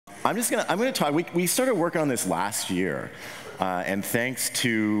I'm gonna talk. We started working on this last year, and thanks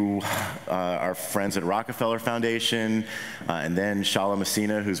to our friends at Rockefeller Foundation, and then Shala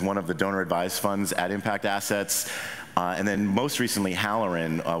Messina, who's one of the donor advised funds at Impact Assets, and then most recently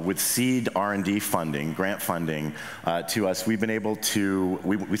Halloran, with seed R&D funding, grant funding to us, we've been able to,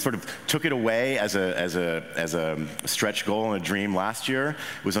 we sort of took it away as a stretch goal and a dream last year.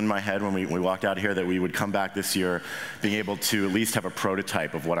 It was in my head when we walked out here that we would come back this year being able to at least have a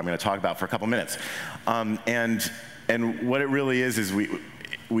prototype of what I'm going to talk about for a couple minutes. And what it really is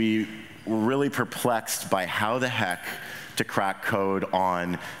we were really perplexed by how the heck to crack code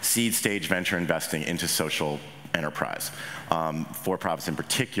on seed stage venture investing into social enterprise, for-profits in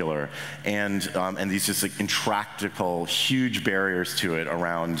particular, and these just like intractable, huge barriers to it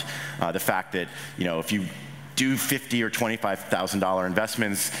around the fact that, you know, if you do $50,000 or $25,000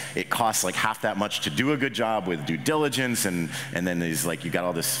 investments, it costs like half that much to do a good job with due diligence, and then there's like, you got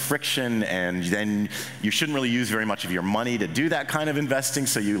all this friction, and then you shouldn't really use very much of your money to do that kind of investing,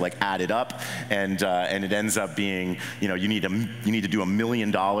 so you like add it up, and it ends up being, you know, you need to do $1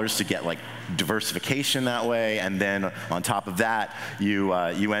 million to get like diversification that way, and then on top of that, you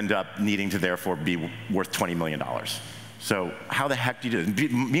end up needing to therefore be worth $20 million. So how the heck do you do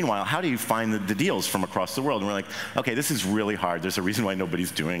it? Meanwhile, how do you find the deals from across the world? And we're like, okay, this is really hard. There's a reason why nobody's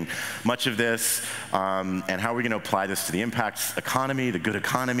doing much of this. And how are we going to apply this to the impact economy, the good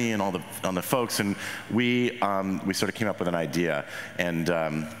economy, and all the folks? And we sort of came up with an idea. And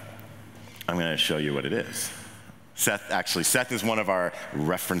I'm going to show you what it is. Seth is one of our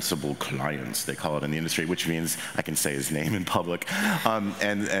referenceable clients, they call it in the industry, which means I can say his name in public.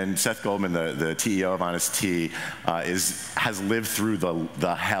 And Seth Goldman, the CEO of Honest Tea, has lived through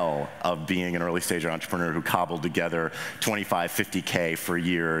the hell of being an early stage entrepreneur who cobbled together 25, 50K for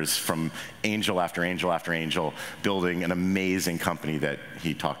years from angel after angel after angel, building an amazing company that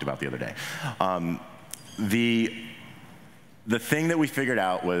he talked about the other day. The thing that we figured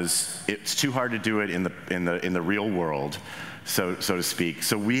out was it's too hard to do it in the real world, so to speak.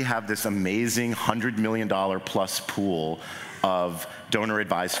 So we have this amazing $100 million plus pool of donor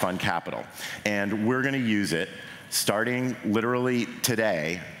advised fund capital, and we're going to use it starting literally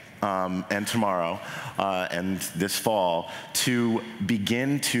today and tomorrow and this fall to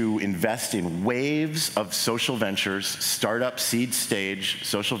begin to invest in waves of social ventures, startup seed stage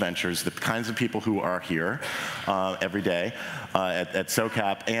social ventures, the kinds of people who are here every day at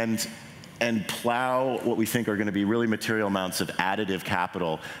SOCAP, and plow what we think are going to be really material amounts of additive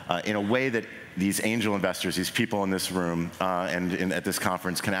capital in a way that these angel investors, these people in this room at this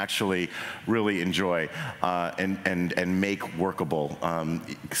conference can actually really enjoy and make workable,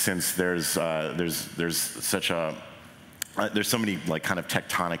 since there's such a there's so many like kind of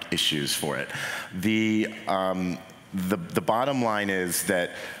tectonic issues for it. The bottom line is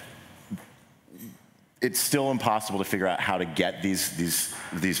that it's still impossible to figure out how to get these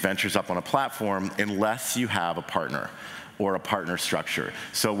ventures up on a platform unless you have a partner or a partner structure.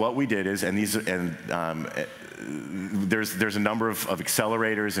 So what we did is, there's a number of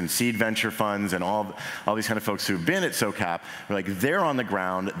accelerators and seed venture funds and all these kind of folks who've been at SOCAP. We're like, they're on the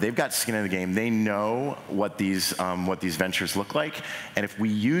ground, they've got skin in the game, they know what these ventures look like, and if we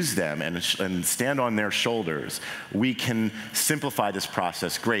use them and stand on their shoulders, we can simplify this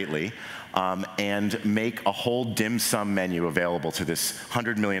process greatly. And make a whole dim sum menu available to this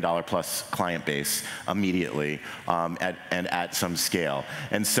 $100 million plus client base immediately at some scale.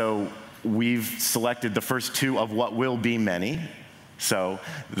 And so we've selected the first two of what will be many. So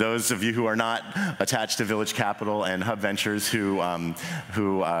those of you who are not attached to Village Capital and Hub Ventures who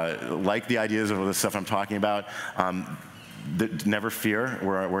like the ideas of the stuff I'm talking about, never fear,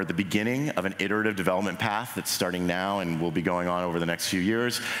 we're at the beginning of an iterative development path that's starting now and will be going on over the next few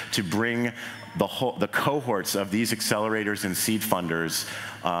years to bring the cohorts of these accelerators and seed funders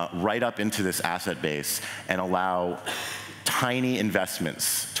right up into this asset base and allow tiny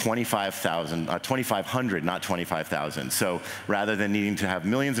investments, 2,500, not 25,000. So rather than needing to have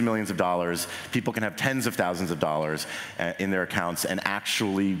millions and millions of dollars, people can have tens of thousands of dollars in their accounts and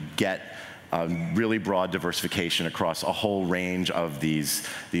actually get really broad diversification across a whole range of these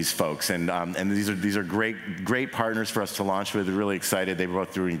folks, and these are great partners for us to launch with. We're really excited. They were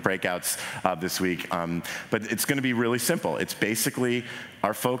both doing breakouts this week, but it's going to be really simple. It's basically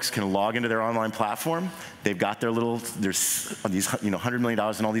our folks can log into their online platform. They've got there's these $100 million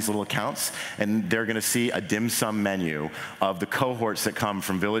in all these little accounts, and they're going to see a dim sum menu of the cohorts that come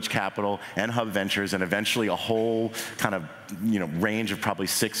from Village Capital and Hub Ventures, and eventually a whole kind of range of probably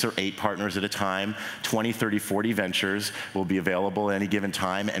 6 or 8 partners at a time. 20, 30, 40 ventures will be available at any given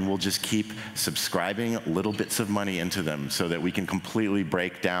time, and we'll just keep subscribing little bits of money into them so that we can completely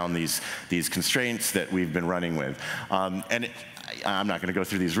break down these constraints that we've been running with. I'm not going to go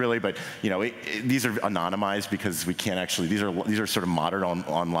through these really, but these are anonymized because we can't actually. These are sort of moderate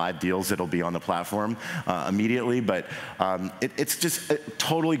on live deals that'll be on the platform immediately. But it's just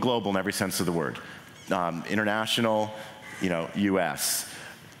totally global in every sense of the word. International, U.S.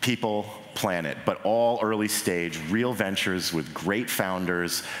 people, planet, but all early stage, real ventures with great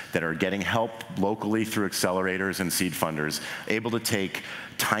founders that are getting help locally through accelerators and seed funders, able to take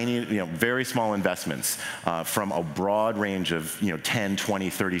tiny, very small investments from a broad range of 10, 20,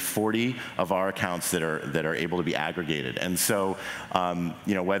 30, 40 of our accounts that are able to be aggregated. And so,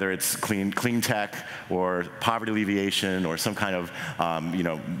 whether it's clean tech or poverty alleviation or some kind of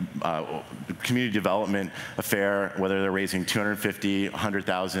community development affair, whether they're raising 250,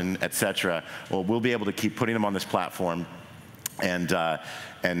 100,000, et cetera, well, we'll be able to keep putting them on this platform and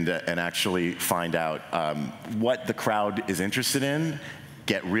actually find out what the crowd is interested in,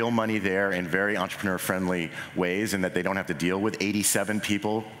 get real money there in very entrepreneur-friendly ways, and that they don't have to deal with 87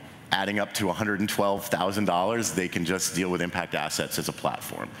 people adding up to $112,000. They can just deal with impact assets as a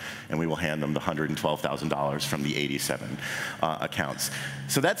platform, and we will hand them the $112,000 from the 87 accounts.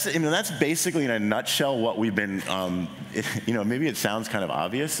 So that's basically in a nutshell what we've been. Maybe it sounds kind of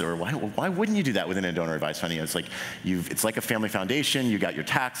obvious, or why wouldn't you do that within a donor advised funding? It's like it's like a family foundation. You got your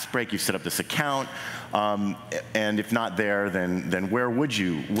tax break. You set up this account, and if not there, then where would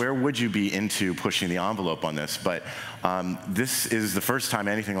you be into pushing the envelope on this? But this is the first time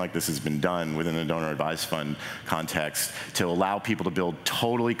anything like this has been done within a donor advised fund context to allow people to build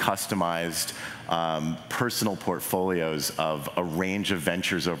totally customized personal portfolios of a range of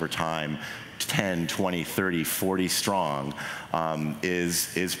ventures over time, 10, 20, 30, 40 strong,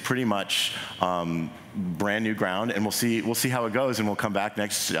 is pretty much brand new ground, and we'll see how it goes, and we'll come back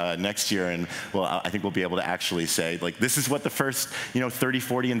next year, and I think we'll be able to actually say, like, this is what the first 30,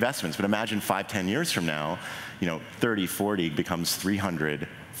 40 investments. But imagine 5, 10 years from now, 30, 40 becomes 300,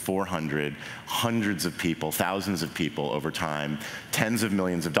 400, hundreds of people, thousands of people over time, tens of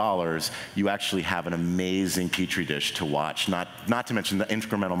millions of dollars. You actually have an amazing petri dish to watch, not to mention the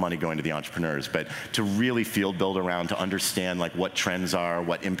incremental money going to the entrepreneurs, but to really field build around, to understand like what trends are,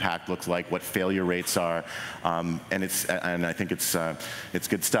 what impact looks like, what failure rates are, and I think it's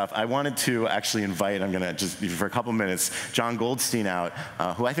good stuff. I wanted to actually invite, I'm gonna just for a couple minutes, John Goldstein out,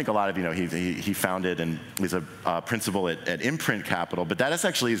 who I think a lot of you know. He founded and is a principal at Imprint Capital, but that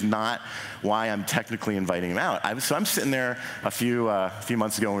actually is not why I'm technically inviting him out. So I'm sitting there a few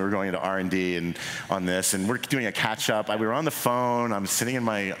months ago when we were going into R&D and on this, and we're doing a catch up. We were on the phone. I'm sitting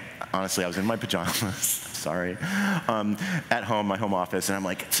honestly, I was in my pajamas. Sorry, at home, my home office, and I'm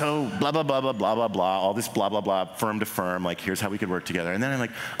like, so blah blah blah blah blah blah blah, all this blah blah blah, firm to firm. Like, here's how we could work together. And then I'm like,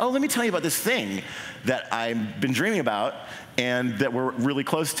 oh, let me tell you about this thing that I've been dreaming about, and that we're really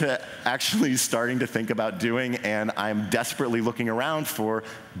close to actually starting to think about doing, and I'm desperately looking around for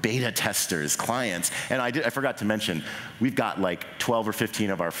beta testers, clients. And I forgot to mention, we've got like 12 or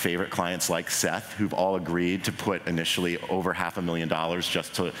 15 of our favorite clients like Seth, who've all agreed to put initially over $500,000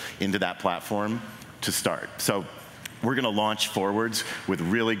 just into that platform to start. So we're going to launch forwards with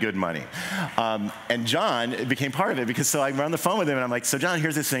really good money. And John became part of it, because so I'm on the phone with him, and I'm like, so John,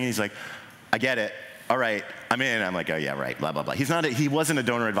 here's this thing. And he's like, I get it. All right, I'm in. I'm like, oh yeah, right, blah, blah, blah. He wasn't a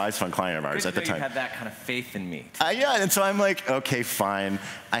donor advised fund client of ours at the time. You had that kind of faith in me. Yeah, and so I'm like, okay, fine.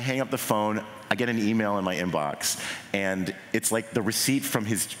 I hang up the phone. I get an email in my inbox, and it's like the receipt from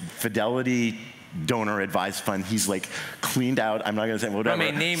his Fidelity donor advised fund. He's like cleaned out, I'm not going to say whatever.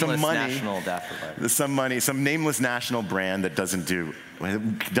 From a nameless some money, national debt provider. Some money, some nameless national brand that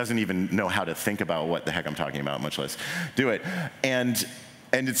doesn't even know how to think about what the heck I'm talking about, much less do it. And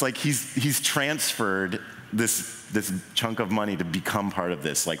it's like he's transferred this chunk of money to become part of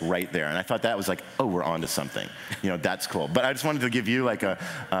this, like right there. And I thought that was like, oh, we're onto something. That's cool. But I just wanted to give you like a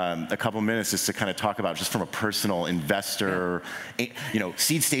couple minutes just to kind of talk about, just from a personal investor,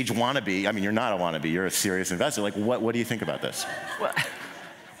 seed stage wannabe. I mean, you're not a wannabe, you're a serious investor. Like, what do you think about this? Well,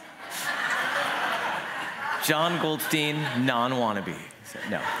 John Goldstein, non-wannabe.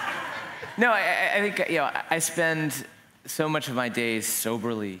 No, I think, I spend so much of my days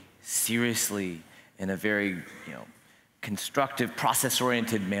soberly, seriously, in a very, constructive,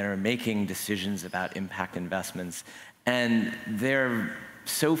 process-oriented manner, making decisions about impact investments. And they're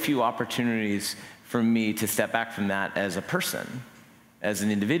so few opportunities for me to step back from that as a person, as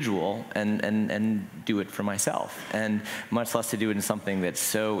an individual, and do it for myself, and much less to do it in something that's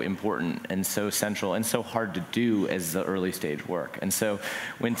so important and so central and so hard to do as the early stage work. And so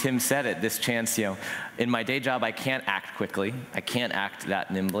when Tim said it, this chance, in my day job, I can't act quickly. I can't act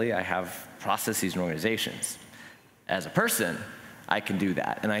that nimbly. I have processes and organizations. As a person, I can do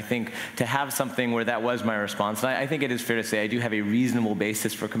that. And I think to have something where that was my response, and I think it is fair to say I do have a reasonable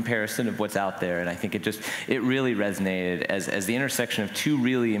basis for comparison of what's out there, and I think it really resonated as the intersection of two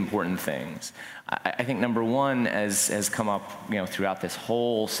really important things. I think number one, as has come up throughout this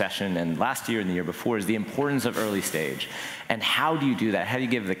whole session and last year and the year before, is the importance of early stage. And how do you do that? How do you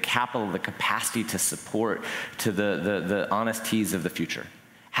give the capital, the capacity to support to the honesties of the future?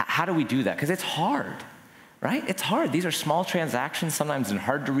 How do we do that? Because it's hard. Right? It's hard. These are small transactions, sometimes in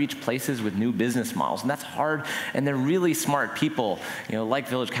hard to reach places with new business models, and that's hard. And they're really smart people, like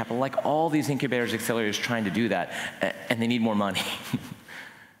Village Capital, like all these incubators, accelerators trying to do that, and they need more money.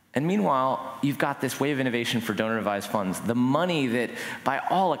 And meanwhile, you've got this wave of innovation for donor-advised funds, the money that, by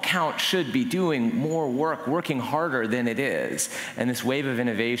all accounts, should be doing more work, working harder than it is. And this wave of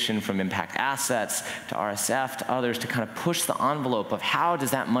innovation from impact assets to RSF to others to kind of push the envelope of how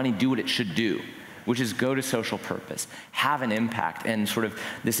does that money do what it should do, which is go to social purpose, have an impact, and sort of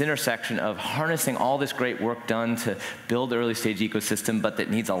this intersection of harnessing all this great work done to build the early stage ecosystem, but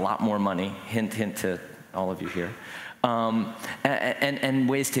that needs a lot more money, hint, hint to all of you here, and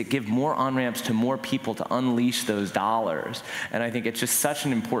ways to give more on-ramps to more people to unleash those dollars. And I think it's just such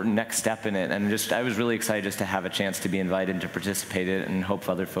an important next step in it. And I was really excited just to have a chance to be invited to participate in it, and hope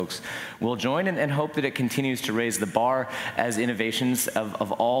other folks will join, and hope that it continues to raise the bar as innovations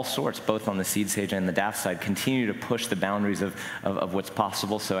of all sorts, both on the seed stage and the DAF side, continue to push the boundaries of what's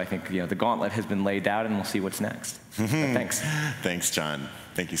possible. So I think the gauntlet has been laid out, and we'll see what's next. Thanks. Thanks, John.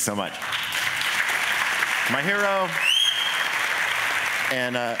 Thank you so much. My hero.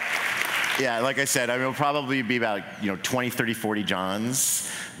 And yeah, like I said, it'll probably be about 20, 30, 40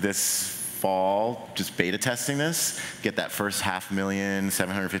 Johns this fall, just beta testing this, get that first $500,000,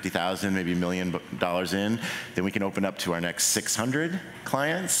 $750,000, maybe $1 million in. Then we can open up to our next 600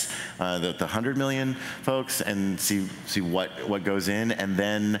 clients, the 100 million folks, and see what goes in. And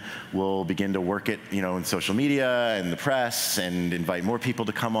then we'll begin to work it, in social media and the press, and invite more people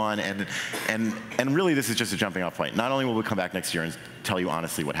to come on. And really, this is just a jumping off point. Not only will we come back next year and tell you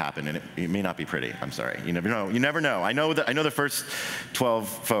honestly what happened, and it may not be pretty. I'm sorry. You never know. You never know. I know the first 12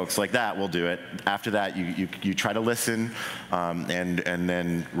 folks like that will do it. After that, you try to listen and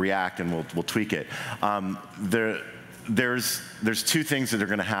then react, and we'll tweak it. There's two things that are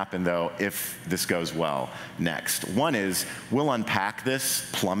going to happen, though, if this goes well next. One is we'll unpack this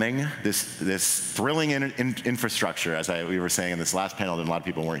plumbing, this thrilling infrastructure, as we were saying in this last panel that a lot of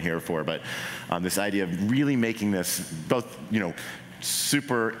people weren't here for, but this idea of really making this both,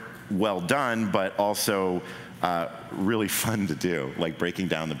 super well done, but also really fun to do, like breaking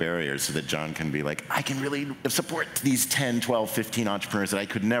down the barriers so that John can be like, I can really support these 10, 12, 15 entrepreneurs that I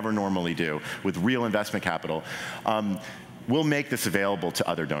could never normally do with real investment capital. We'll make this available to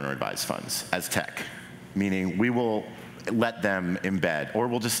other donor-advised funds as tech, meaning we will let them embed, or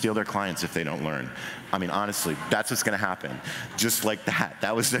we'll just steal their clients if they don't learn. I mean, honestly, that's what's going to happen. Just like that.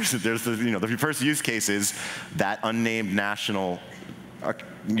 That was there's the first use case is that unnamed national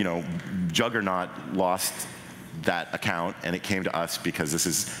juggernaut lost that account, and it came to us because this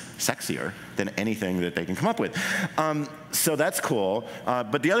is sexier than anything that they can come up with. So that's cool.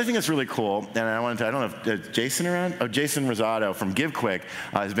 But the other thing that's really cool, and I don't know if Jason around? Oh, Jason Rosado from GiveQuick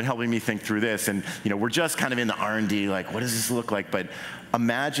has been helping me think through this. And we're just kind of in the R&D, like, what does this look like? But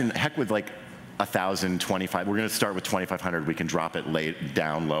imagine, heck, with like 1,000, 25, we're going to start with 2,500. We can drop it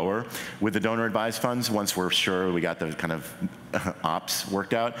down lower with the donor-advised funds once we're sure we got the kind of ops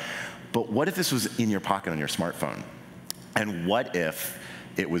worked out. But what if this was in your pocket on your smartphone? And what if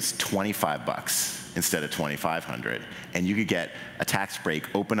it was 25 bucks instead of 2,500? And you could get a tax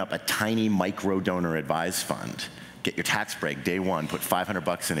break, open up a tiny micro donor advised fund, get your tax break day one, put 500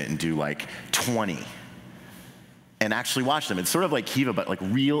 bucks in it and do like 20. And actually watch them. It's sort of like Kiva, but like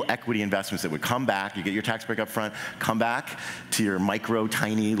real equity investments that would come back. You get your tax break up front, come back to your micro,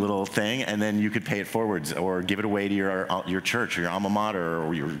 tiny little thing, and then you could pay it forwards or give it away to your church or your alma mater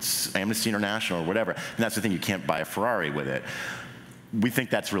or your Amnesty International or whatever. And that's the thing, you can't buy a Ferrari with it. we think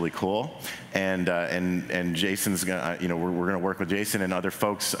that's really cool, and Jason's gonna, we're gonna work with Jason and other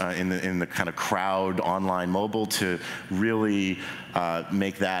folks in the kind of crowd online mobile to really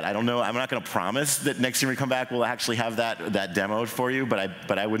make that. I don't know. I'm not going to promise that next year we come back we'll actually have that demoed for you,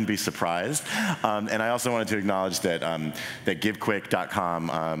 but I wouldn't be surprised. And I also wanted to acknowledge that that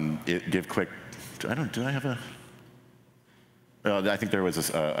GiveQuick.com, GiveQuick. Do I have a? I think there was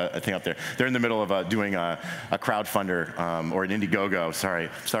a thing up there. They're in the middle of doing a crowdfunder or an Indiegogo.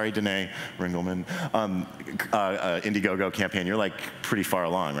 Sorry, Danae Ringelman. Indiegogo campaign. You're like pretty far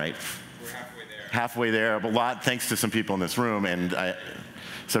along, right? We're halfway there. Halfway there, but a lot thanks to some people in this room, and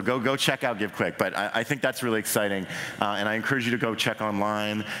so go check out GiveQuick. But I think that's really exciting, and I encourage you to go check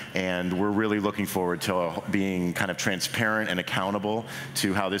online, and we're really looking forward to being kind of transparent and accountable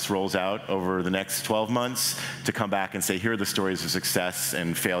to how this rolls out over the next 12 months, to come back and say, here are the stories of success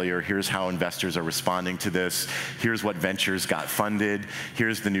and failure, here's how investors are responding to this, here's what ventures got funded,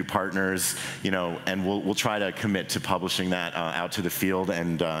 here's the new partners, and we'll try to commit to publishing that out to the field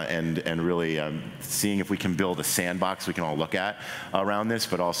and really seeing if we can build a sandbox we can all look at around this,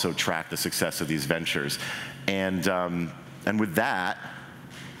 but also track the success of these ventures. And with that,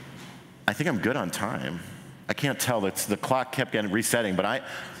 I think I'm good on time. I can't tell, the clock kept getting resetting, but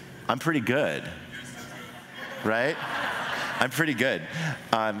I'm pretty good, right? I'm pretty good.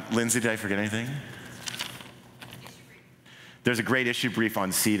 Lindsay, did I forget anything? There's a great issue brief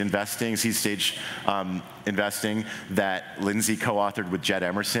on seed stage investing that Lindsay co-authored with Jed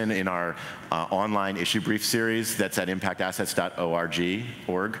Emerson in our online issue brief series that's at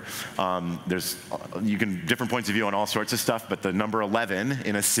impactassets.org. There's different points of view on all sorts of stuff, but the number 11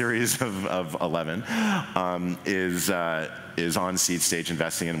 in a series of 11 is on seed stage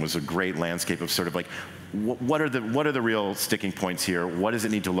investing, and was a great landscape of sort of like, what are the real sticking points here? What does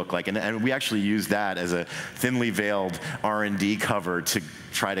it need to look like? And we actually use that as a thinly veiled R&D cover to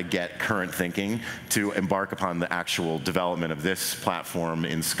try to get current thinking to embark upon the actual development of this platform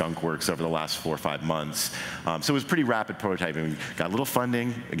in skunkworks over the last 4 or 5 months. So it was pretty rapid prototyping. We got a little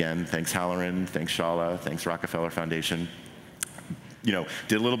funding, again, thanks Halloran, thanks Shala, thanks Rockefeller Foundation.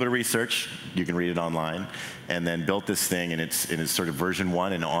 Did a little bit of research, you can read it online, and then built this thing, and it's sort of version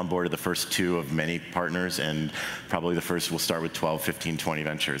 1 and onboarded the first 2 of many partners, and probably the first will start with 12, 15, 20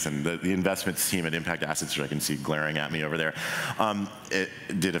 ventures. And the investments team at Impact Assets, which I can see glaring at me over there, it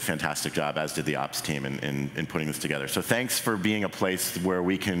did a fantastic job, as did the ops team in putting this together. So thanks for being a place where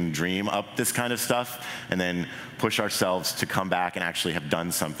we can dream up this kind of stuff and then push ourselves to come back and actually have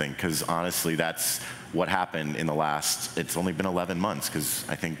done something, because honestly, that's what happened in the last, it's only been 11 months, because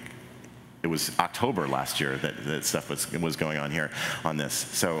I think it was October last year that stuff was going on here on this.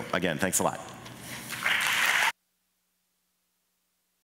 So again, thanks a lot.